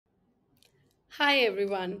Hi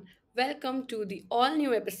everyone, welcome to the all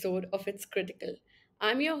new episode of It's Critical.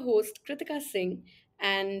 I'm your host Kritika Singh,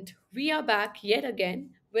 and we are back yet again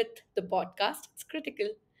with the podcast It's Critical.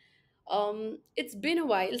 It's been a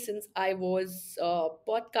while since I was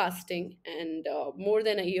podcasting, and more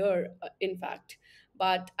than a year, in fact.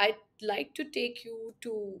 But I'd like to take you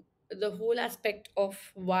to the whole aspect of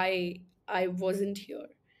why I wasn't here,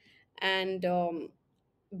 and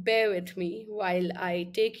bear with me while I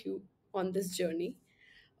take you on this journey.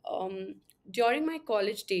 um, During my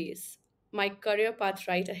college days, my career path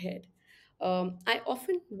right ahead, I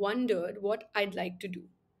often wondered what I'd like to do.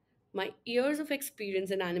 My years of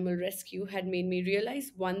experience in animal rescue had made me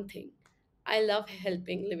realize one thing: I love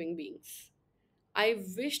helping living beings. I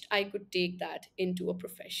wished I could take that into a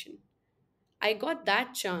profession. I got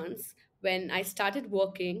that chance when I started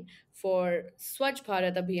working for Swachh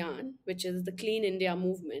Bharat Abhiyan, which is the Clean India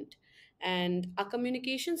movement. And our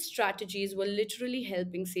communication strategies were literally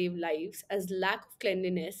helping save lives, as lack of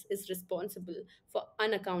cleanliness is responsible for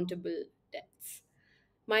unaccountable deaths.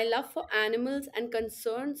 My love for animals and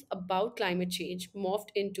concerns about climate change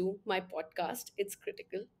morphed into my podcast, It's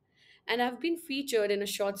Critical. And I've been featured in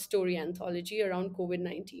a short story anthology around COVID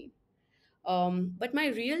 19. But my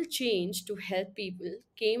real change to help people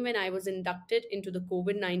came when I was inducted into the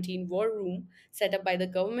COVID 19 war room set up by the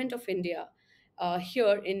government of India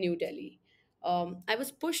here in New Delhi. I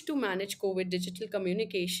was pushed to manage COVID digital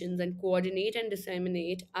communications and coordinate and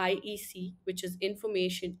disseminate IEC, which is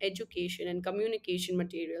information, education, and communication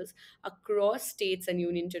materials across states and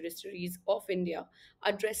union territories of India,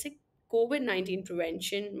 addressing COVID 19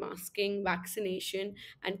 prevention, masking, vaccination,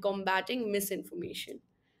 and combating misinformation.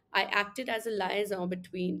 I acted as a liaison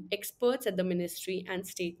between experts at the ministry and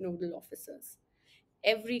state nodal officers.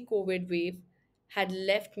 Every COVID wave had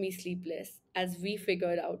left me sleepless as we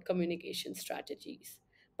figured out communication strategies.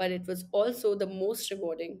 But it was also the most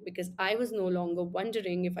rewarding because I was no longer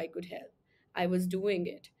wondering if I could help. I was doing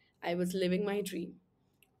it, I was living my dream.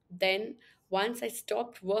 Then, once I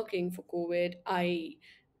stopped working for COVID, I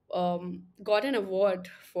got an award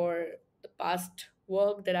for the past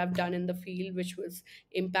work that I've done in the field, which was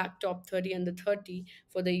Impact Top 30 Under 30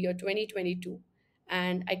 for the year 2022.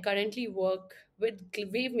 And I currently work with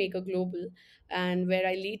Wavemaker Global, and where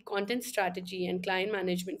I lead content strategy and client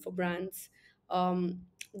management for brands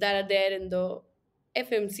that are there in the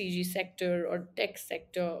FMCG sector or tech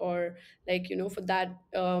sector, or for that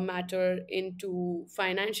matter, into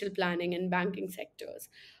financial planning and banking sectors.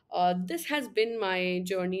 This has been my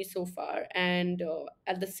journey so far, and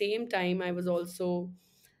at the same time, I was also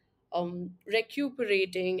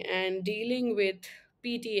recuperating and dealing with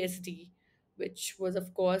PTSD, which was,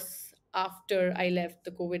 of course, after I left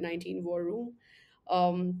the COVID 19 war room.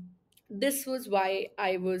 Um, this was why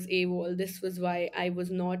I was able, this was why I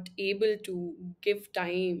was not able to give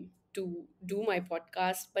time to do my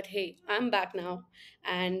podcast. But hey, I'm back now,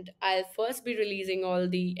 and I'll first be releasing all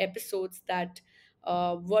the episodes that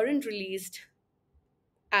weren't released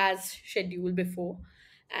as scheduled before.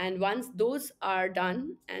 And once those are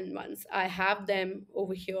done, and once I have them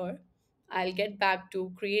over here, I'll get back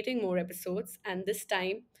to creating more episodes. And this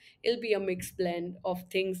time, it'll be a mixed blend of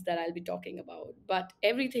things that I'll be talking about. But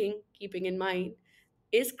everything keeping in mind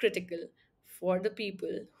is critical for the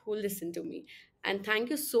people who listen to me. And thank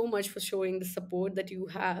you so much for showing the support that you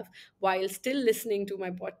have while still listening to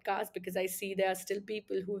my podcast, because I see there are still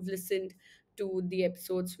people who've listened to the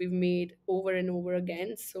episodes we've made over and over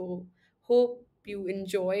again. So, hope you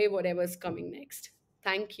enjoy whatever's coming next.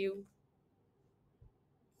 Thank you.